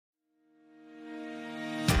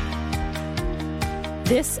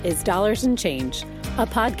This is Dollars and Change, a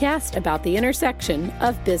podcast about the intersection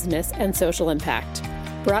of business and social impact,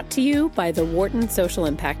 brought to you by the Wharton Social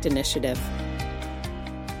Impact Initiative.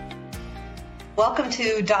 Welcome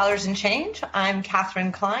to Dollars and Change. I'm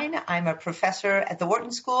Catherine Klein. I'm a professor at the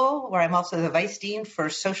Wharton School, where I'm also the Vice Dean for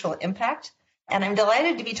Social Impact. And I'm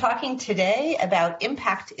delighted to be talking today about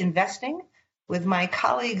impact investing with my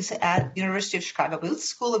colleagues at the University of Chicago Booth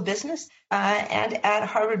School of Business and at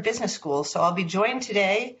Harvard Business School. So I'll be joined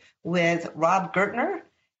today with Rob Gertner.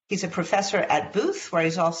 He's a professor at Booth, where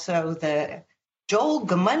he's also the Joel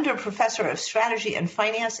Gmunder Professor of Strategy and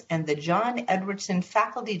Finance and the John Edwardson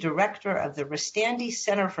Faculty Director of the Rustandi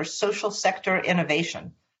Center for Social Sector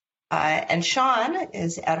Innovation. And Sean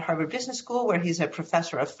is at Harvard Business School, where he's a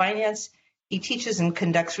professor of finance. He teaches and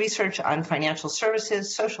conducts research on financial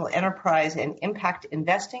services, social enterprise, and impact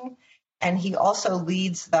investing. And he also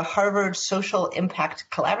leads the Harvard Social Impact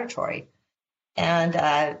Collaboratory.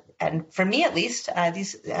 And for me, at least,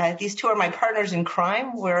 these two are my partners in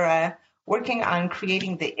crime. We're working on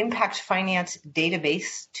creating the Impact Finance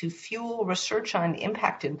database to fuel research on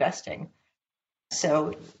impact investing.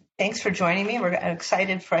 So thanks for joining me. We're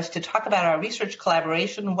excited for us to talk about our research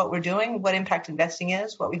collaboration, what we're doing, what impact investing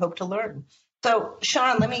is, what we hope to learn. So,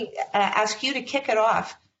 Sean, let me ask you to kick it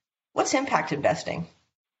off. What's impact investing?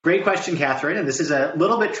 Great question, Catherine. And this is a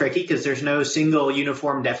little bit tricky because there's no single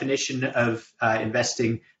uniform definition of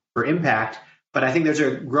investing for impact. But I think there's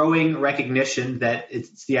a growing recognition that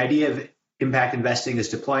it's the idea of impact investing is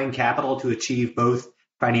deploying capital to achieve both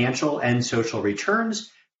financial and social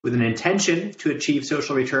returns with an intention to achieve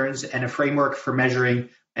social returns and a framework for measuring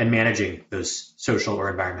and managing those social or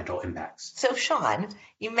environmental impacts. So, Sean,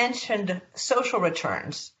 you mentioned social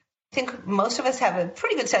returns. I think most of us have a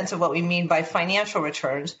pretty good sense of what we mean by financial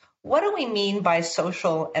returns. What do we mean by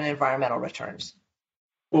social and environmental returns?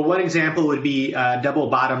 Well, one example would be Double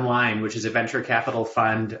Bottom Line, which is a venture capital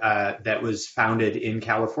fund that was founded in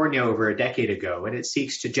California over a decade ago, and it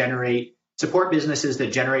seeks to support businesses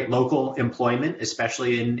that generate local employment,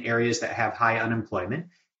 especially in areas that have high unemployment,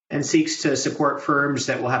 and seeks to support firms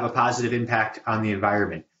that will have a positive impact on the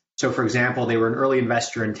environment. So, for example, they were an early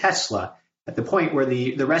investor in Tesla at the point where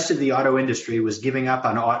the rest of the auto industry was giving up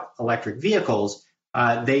on electric vehicles.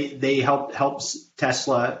 They helped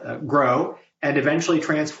Tesla grow and eventually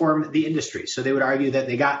transform the industry. So they would argue that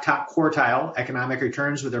they got top quartile economic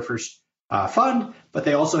returns with their first fund, but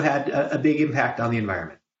they also had a big impact on the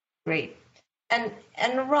environment. Great.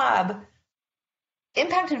 And Rob,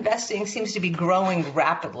 impact investing seems to be growing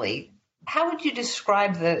rapidly. How would you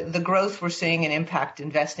describe the growth we're seeing in impact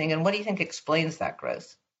investing, and what do you think explains that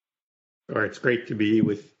growth? Sure, it's great to be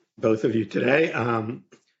with both of you today.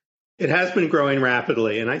 It has been growing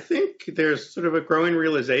rapidly, and I think there's sort of a growing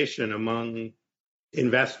realization among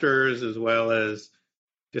investors as well as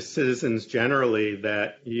just citizens generally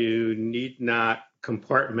that you need not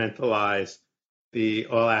compartmentalize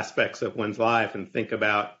all aspects of one's life and think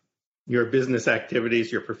about your business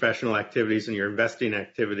activities, your professional activities, and your investing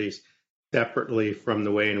activities separately from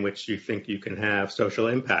the way in which you think you can have social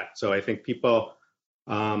impact. So I think people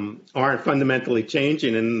aren't fundamentally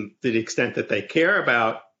changing in the extent that they care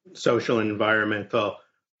about social and environmental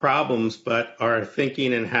problems, but are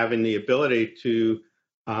thinking and having the ability to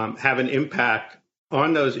have an impact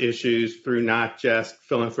on those issues through not just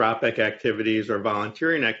philanthropic activities or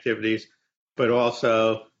volunteering activities, but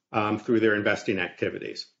also through their investing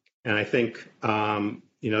activities. And I think,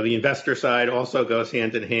 the investor side also goes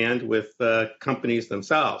hand in hand with companies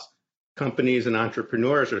themselves. Companies and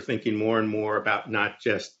entrepreneurs are thinking more and more about not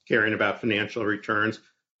just caring about financial returns,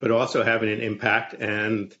 but also having an impact.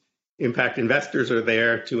 And impact investors are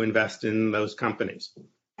there to invest in those companies.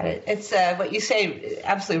 It's what you say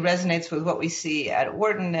absolutely resonates with what we see at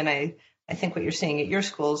Wharton, and I think what you're seeing at your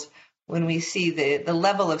schools when we see the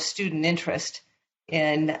level of student interest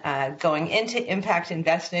in going into impact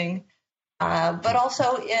investing, but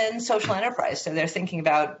also in social enterprise. So they're thinking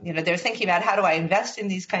about how do I invest in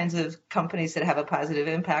these kinds of companies that have a positive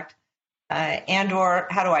impact, and or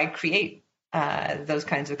how do I create those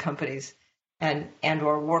kinds of companies and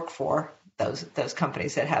or work for those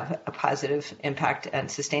companies that have a positive impact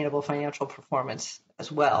and sustainable financial performance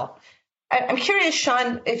as well. I'm curious,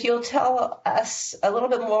 Sean, if you'll tell us a little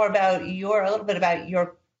bit about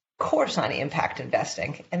your course on impact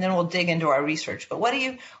investing, and then we'll dig into our research. But what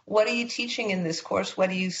are you teaching in this course? What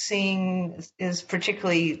are you seeing is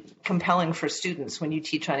particularly compelling for students when you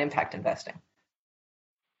teach on impact investing?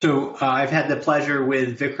 So I've had the pleasure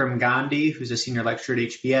with Vikram Gandhi, who's a senior lecturer at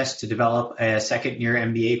HBS, to develop a second-year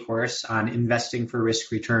MBA course on investing for risk,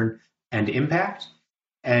 return, and impact.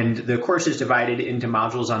 And the course is divided into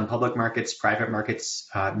modules on public markets, private markets,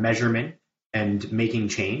 measurement, and making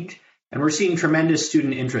change. And we're seeing tremendous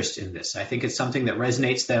student interest in this. I think it's something that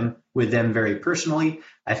resonates with them very personally.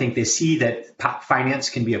 I think they see that finance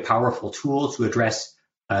can be a powerful tool to address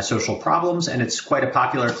social problems, and it's quite a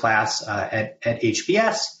popular class at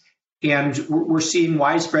HBS. And we're seeing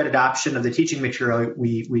widespread adoption of the teaching material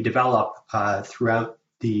we develop throughout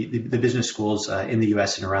the business schools in the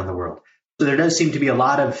US and around the world. So there does seem to be a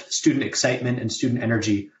lot of student excitement and student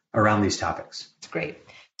energy around these topics. That's great.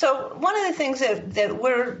 So one of the things that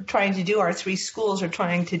we're trying to do, our three schools are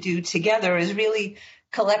trying to do together, is really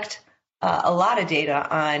collect a lot of data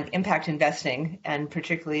on impact investing, and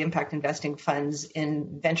particularly impact investing funds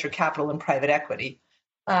in venture capital and private equity.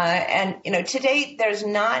 And to date, there's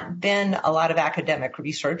not been a lot of academic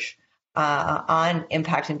research on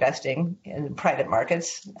impact investing in private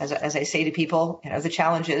markets. As I say to people, the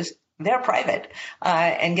challenge is they're private,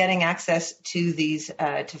 and getting access to these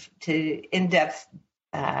to in-depth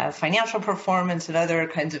financial performance and other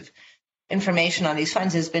kinds of information on these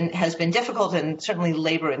funds has been difficult and certainly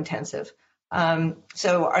labor intensive.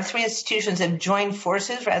 So our three institutions have joined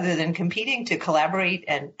forces rather than competing to collaborate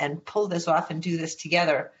and pull this off and do this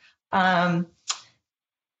together. Sean,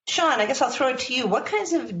 I guess I'll throw it to you. What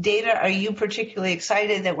kinds of data are you particularly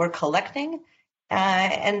excited that we're collecting?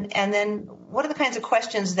 And then what are the kinds of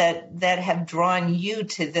questions that have drawn you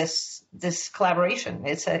to this collaboration?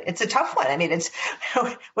 It's a tough one. I mean,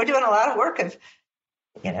 we're doing a lot of work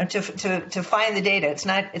to find the data. It's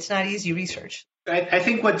not easy research. I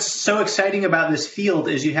think what's so exciting about this field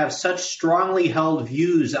is you have such strongly held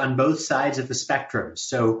views on both sides of the spectrum.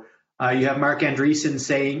 So you have Marc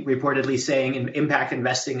Andreessen reportedly saying impact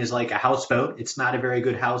investing is like a houseboat. It's not a very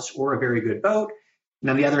good house or a very good boat. And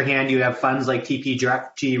on the other hand, you have funds like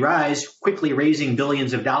TPG Rise quickly raising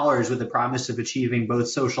billions of dollars with the promise of achieving both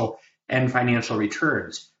social and financial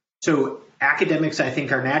returns. So academics, I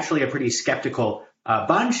think, are naturally a pretty skeptical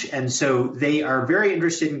bunch. And so they are very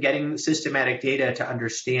interested in getting systematic data to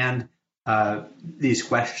understand these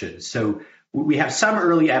questions. So we have some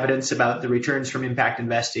early evidence about the returns from impact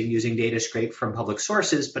investing using data scraped from public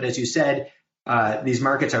sources. But as you said, these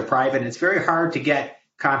markets are private, and it's very hard to get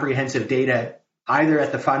comprehensive data either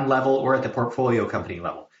at the fund level or at the portfolio company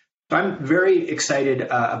level. So I'm very excited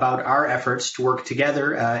about our efforts to work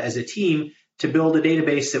together as a team to build a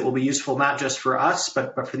database that will be useful not just for us,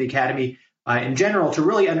 but for the Academy in general, to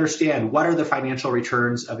really understand what are the financial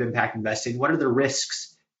returns of impact investing, what are the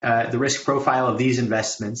risks, the risk profile of these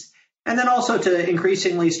investments, and then also to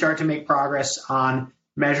increasingly start to make progress on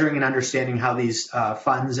measuring and understanding how these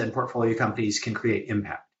funds and portfolio companies can create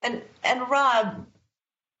impact. And Rob,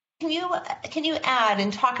 can you add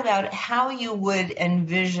and talk about how you would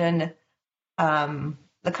envision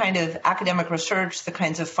the kind of academic research, the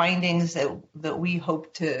kinds of findings that we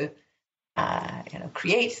hope to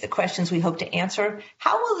create, the questions we hope to answer?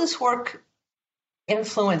 How will this work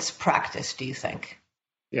influence practice, do you think?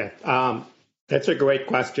 Yeah, that's a great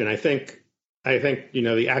question. I think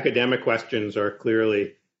the academic questions are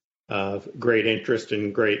clearly of great interest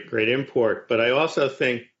and great import. But I also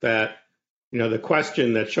think that the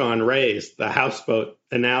question that Sean raised, the houseboat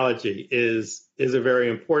analogy, is a very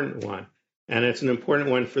important one, and it's an important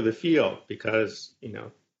one for the field because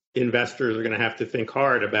investors are going to have to think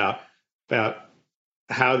hard about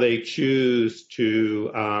how they choose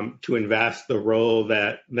to invest, the role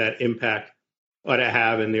that impact ought to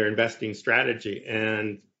have in their investing strategy.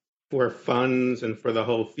 And for funds and for the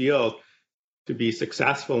whole field to be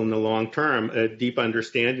successful in the long term, a deep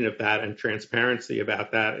understanding of that and transparency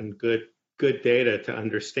about that and good data to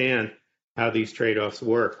understand how these trade-offs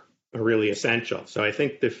work are really essential. So I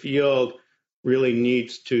think the field really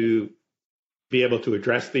needs to be able to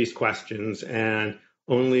address these questions, and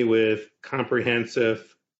only with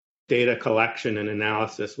comprehensive data collection and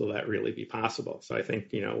analysis will that really be possible. So I think,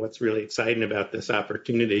 what's really exciting about this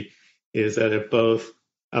opportunity is that it both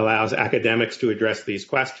allows academics to address these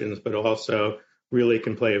questions, but also really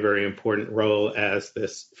can play a very important role as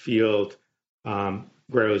this field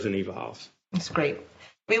grows and evolves. That's great.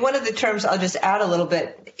 I mean, one of the terms, I'll just add a little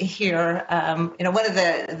bit here. One of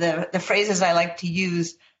the phrases I like to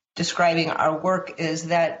use describing our work is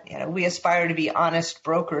that we aspire to be honest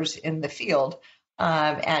brokers in the field.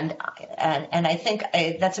 And I think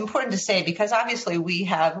that's important to say, because obviously we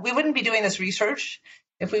wouldn't be doing this research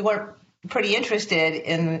if we weren't pretty interested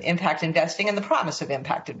in impact investing and the promise of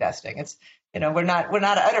impact investing. It's, we're not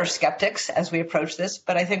utter skeptics as we approach this,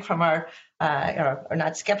 but I think from our, are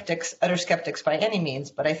not utter skeptics by any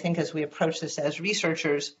means, but I think as we approach this as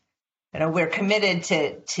researchers, we're committed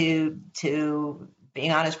to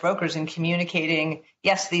being honest brokers and communicating,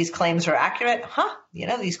 yes, these claims are accurate.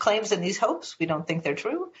 These claims and these hopes, we don't think they're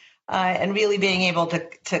true. And really being able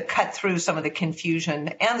to cut through some of the confusion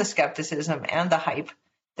and the skepticism and the hype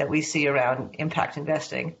that we see around impact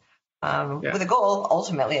investing, with a goal,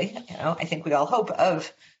 ultimately, I think we all hope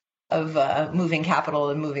of moving capital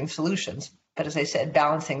and moving solutions. But as I said,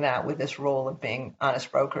 balancing that with this role of being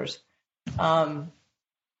honest brokers. And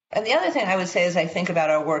the other thing I would say as I think about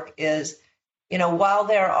our work is, while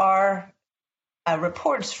there are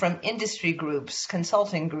reports from industry groups,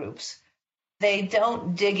 consulting groups, they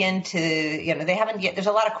don't dig into, they haven't yet, there's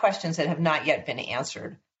a lot of questions that have not yet been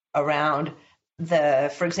answered around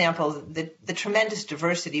for example, the tremendous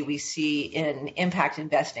diversity we see in impact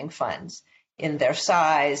investing funds, in their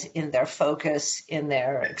size, in their focus, in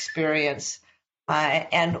their experience.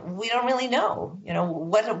 And we don't really know,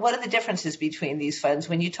 what are the differences between these funds?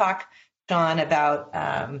 When you talk, Sean, about,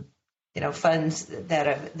 funds that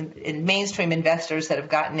have in mainstream investors that have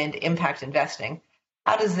gotten into impact investing,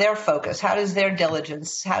 how does their focus, how does their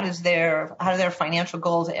diligence, how do their financial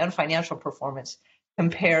goals and financial performance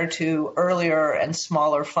compare to earlier and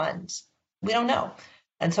smaller funds? We don't know.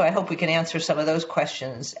 And so I hope we can answer some of those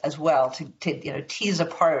questions as well to tease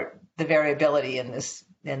apart the variability in this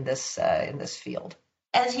field.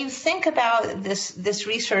 As you think about this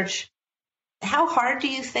research, how hard do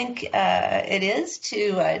you think it is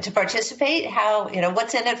to participate? How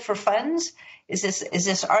what's in it for funds? Is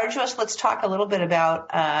this arduous? Let's talk a little bit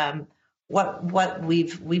about what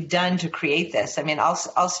we've done to create this. I mean,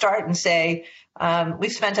 I'll start and say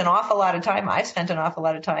we've spent an awful lot of time. I spent an awful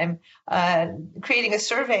lot of time creating a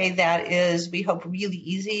survey that is, we hope, really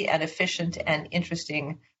easy and efficient and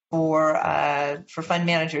interesting for fund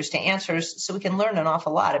managers to answer, so we can learn an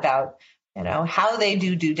awful lot about how they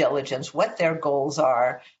do due diligence, what their goals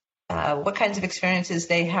are, what kinds of experiences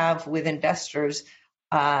they have with investors.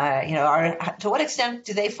 To what extent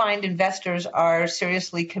do they find investors are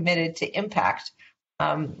seriously committed to impact?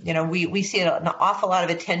 We see an awful lot of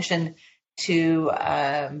attention to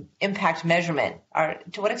impact measurement.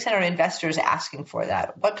 To what extent are investors asking for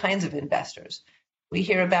that? What kinds of investors? We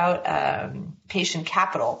hear about patient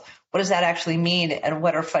capital. What does that actually mean, and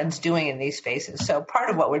what are funds doing in these spaces? So part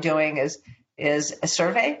of what we're doing is a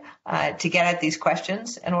survey to get at these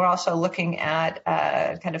questions, and we're also looking at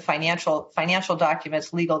kind of financial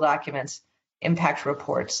documents, legal documents, impact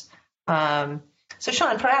reports. So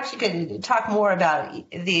Sean, perhaps you could talk more about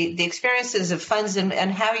the experiences of funds and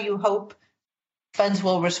how you hope funds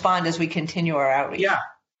will respond as we continue our outreach. Yeah,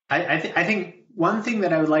 I think one thing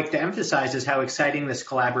that I would like to emphasize is how exciting this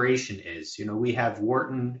collaboration is. We have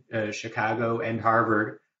Wharton, Chicago, and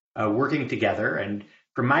Harvard working together. And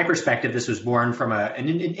from my perspective, this was born from an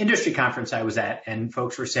industry conference I was at, and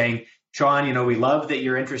folks were saying, Sean, we love that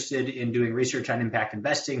you're interested in doing research on impact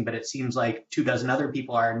investing, but it seems like 24 other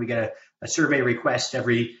people are, and we get a survey request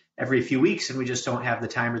every few weeks, and we just don't have the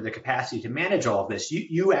time or the capacity to manage all of this.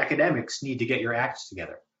 You academics need to get your acts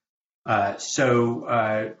together.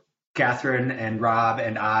 So Catherine and Rob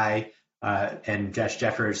and I and Jess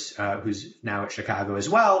Jeffers, who's now at Chicago as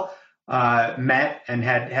well, met and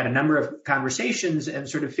had a number of conversations and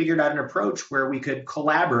sort of figured out an approach where we could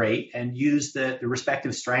collaborate and use the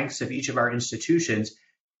respective strengths of each of our institutions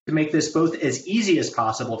to make this both as easy as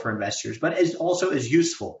possible for investors, but also as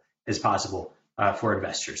useful as possible for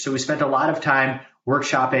investors. So we spent a lot of time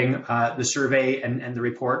workshopping the survey and the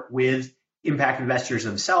report with impact investors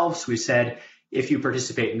themselves. We said, if you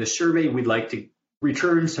participate in the survey, we'd like to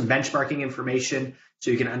return some benchmarking information so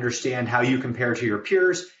you can understand how you compare to your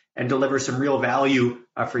peers and deliver some real value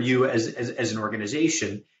for you as an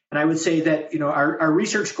organization. And I would say that our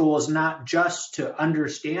research goal is not just to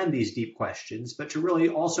understand these deep questions, but to really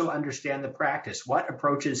also understand the practice. What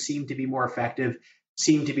approaches seem to be more effective,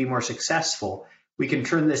 seem to be more successful? We can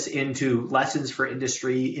turn this into lessons for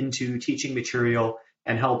industry, into teaching material,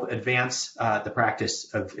 and help advance the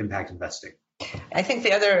practice of impact investing. I think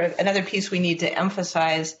another piece we need to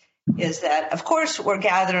emphasize is that, of course, we're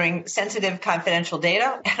gathering sensitive, confidential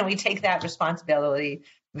data, and we take that responsibility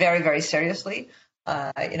very, very seriously.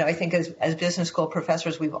 I think as business school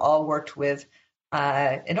professors, we've all worked with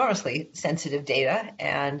enormously sensitive data,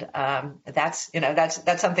 and that's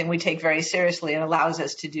something we take very seriously and allows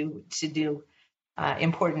us to do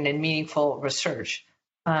important and meaningful research.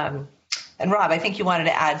 And Rob, I think you wanted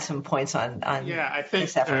to add some points on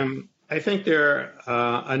this effort. I think there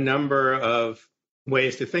are a number of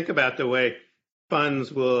ways to think about the way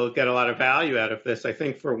funds will get a lot of value out of this. I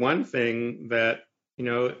think for one thing that,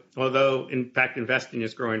 although impact investing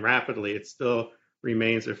is growing rapidly, it still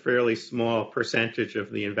remains a fairly small percentage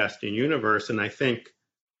of the investing universe. And I think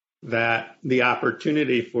that the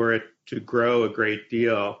opportunity for it to grow a great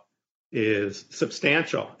deal is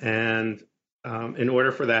substantial. And in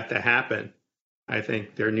order for that to happen, I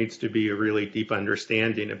think there needs to be a really deep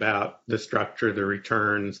understanding about the structure, the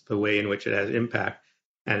returns, the way in which it has impact,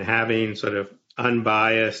 and having sort of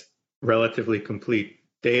unbiased, relatively complete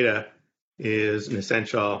data is an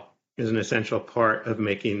essential part of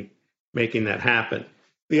making that happen.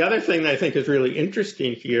 The other thing that I think is really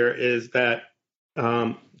interesting here is that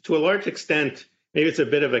to a large extent, maybe it's a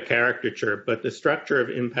bit of a caricature, but the structure of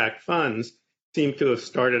impact funds seem to have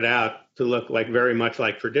started out to look like very much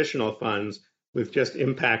like traditional funds with just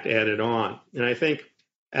impact added on. And I think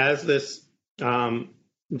as this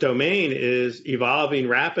domain is evolving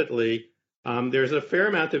rapidly, there's a fair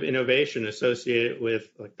amount of innovation associated with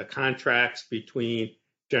like the contracts between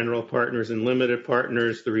general partners and limited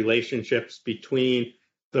partners, the relationships between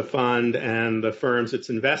the fund and the firms it's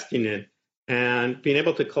investing in, and being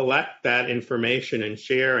able to collect that information and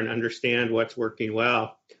share and understand what's working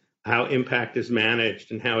well, how impact is managed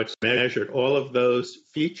and how it's measured. All of those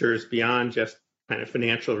features beyond just kind of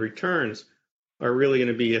financial returns are really going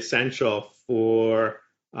to be essential for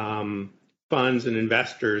funds and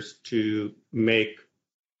investors to make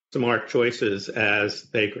smart choices as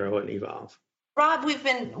they grow and evolve. Rob, we've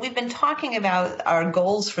been talking about our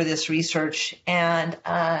goals for this research, and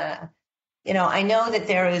I know that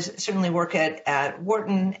there is certainly work at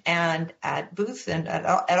Wharton and at Booth and at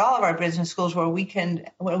all of our business schools where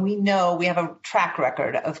we know we have a track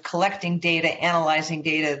record of collecting data, analyzing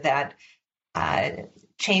data that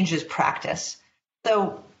changes practice.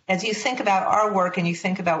 So as you think about our work and you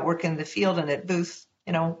think about work in the field and at Booth,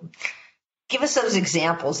 give us those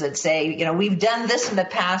examples that say, we've done this in the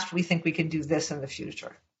past, we think we can do this in the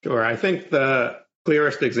future. Sure. I think the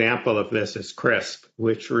clearest example of this is CRISP,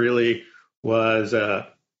 which really was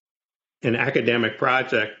an academic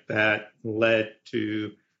project that led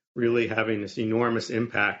to really having this enormous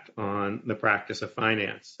impact on the practice of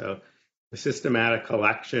finance. So the systematic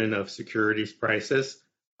collection of securities prices,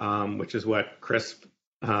 which is what CRISP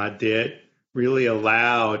did, really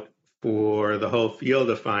allowed for the whole field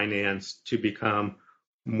of finance to become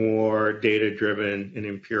more data-driven and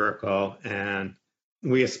empirical. And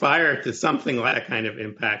we aspire to something like that kind of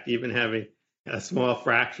impact, even having a small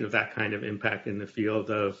fraction of that kind of impact in the field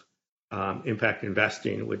of impact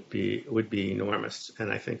investing would be enormous,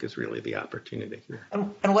 and I think is really the opportunity here.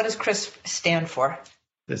 And what does CRISP stand for?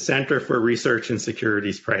 The Center for Research in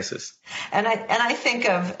Securities Prices. And I think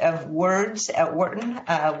of WORDS at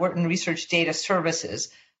Wharton Research Data Services,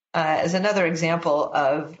 as another example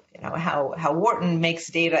of how Wharton makes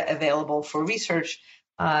data available for research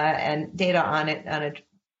and data on a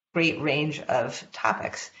great range of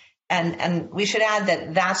topics. And we should add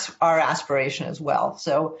that that's our aspiration as well.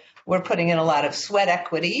 So we're putting in a lot of sweat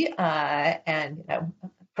equity and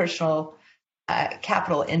personal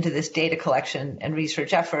capital into this data collection and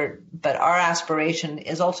research effort. But our aspiration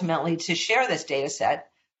is ultimately to share this data set,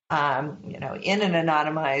 in an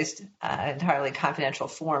anonymized, entirely confidential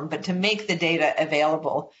form, but to make the data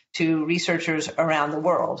available to researchers around the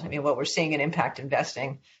world. I mean, what we're seeing in impact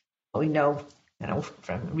investing, we know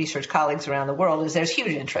from research colleagues around the world, is there's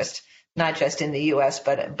huge interest, not just in the U.S.,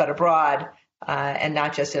 but abroad, and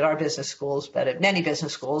not just at our business schools, but at many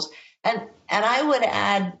business schools. And I would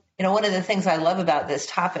add, one of the things I love about this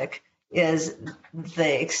topic is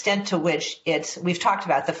the extent to which we've talked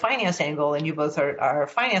about the finance angle, and you both are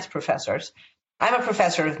finance professors. I'm a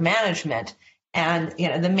professor of management, and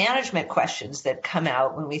the management questions that come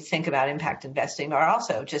out when we think about impact investing are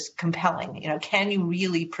also just compelling. Can you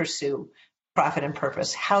really pursue profit and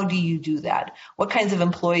purpose? How do you do that? What kinds of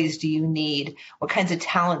employees do you need? What kinds of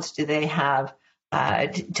talents do they have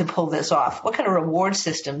to pull this off? What kind of reward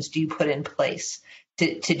systems do you put in place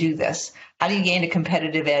to do this? How do you gain a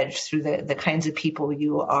competitive edge through the kinds of people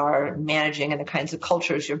you are managing and the kinds of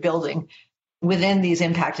cultures you're building within these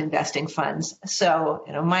impact investing funds? So,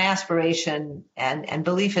 my aspiration and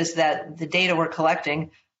belief is that the data we're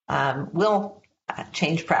collecting will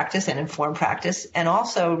change practice and inform practice, and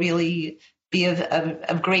also really be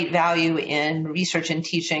of great value in research and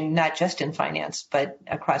teaching, not just in finance, but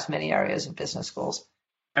across many areas of business schools.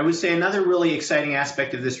 I would say another really exciting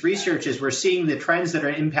aspect of this research is we're seeing the trends that are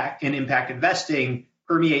in impact investing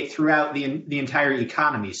permeate throughout the entire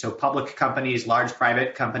economy. So public companies, large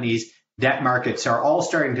private companies, debt markets are all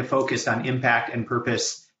starting to focus on impact and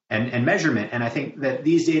purpose and measurement. And I think that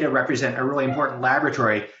these data represent a really important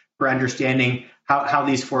laboratory for understanding how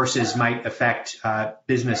these forces might affect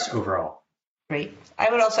business overall. Great. I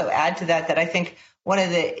would also add to that I think one of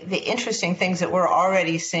the interesting things that we're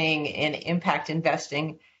already seeing in impact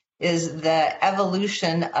investing is the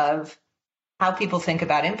evolution of how people think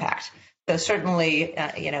about impact. So certainly,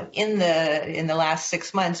 in the last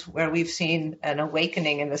 6 months, where we've seen an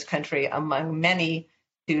awakening in this country among many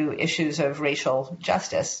to issues of racial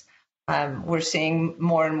justice, we're seeing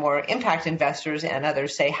more and more impact investors and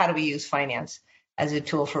others say, how do we use finance as a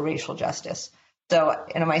tool for racial justice? So,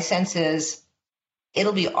 my sense is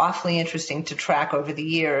it'll be awfully interesting to track over the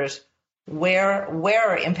years where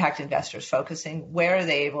are impact investors focusing, where are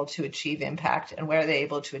they able to achieve impact, and where are they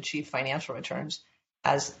able to achieve financial returns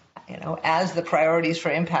as the priorities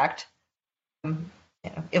for impact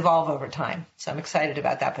evolve over time. So I'm excited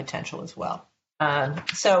about that potential as well.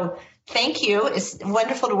 So thank you. It's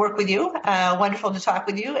wonderful to work with you. Wonderful to talk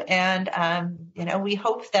with you. And we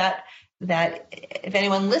hope that if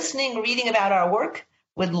anyone listening, reading about our work,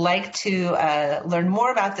 would like to learn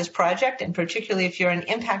more about this project, and particularly if you're an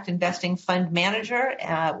impact investing fund manager,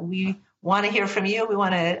 we want to hear from you. We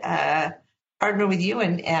want to partner with you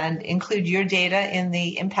and include your data in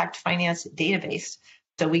the impact finance database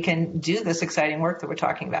so we can do this exciting work that we're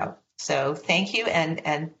talking about. So thank you,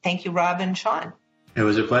 and thank you, Rob and Sean. It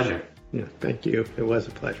was a pleasure. Yeah, thank you. It was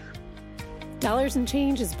a pleasure. Dollars and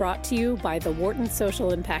Change is brought to you by the Wharton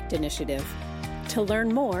Social Impact Initiative. To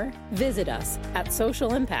learn more, visit us at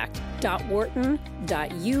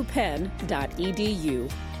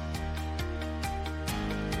socialimpact.wharton.upenn.edu.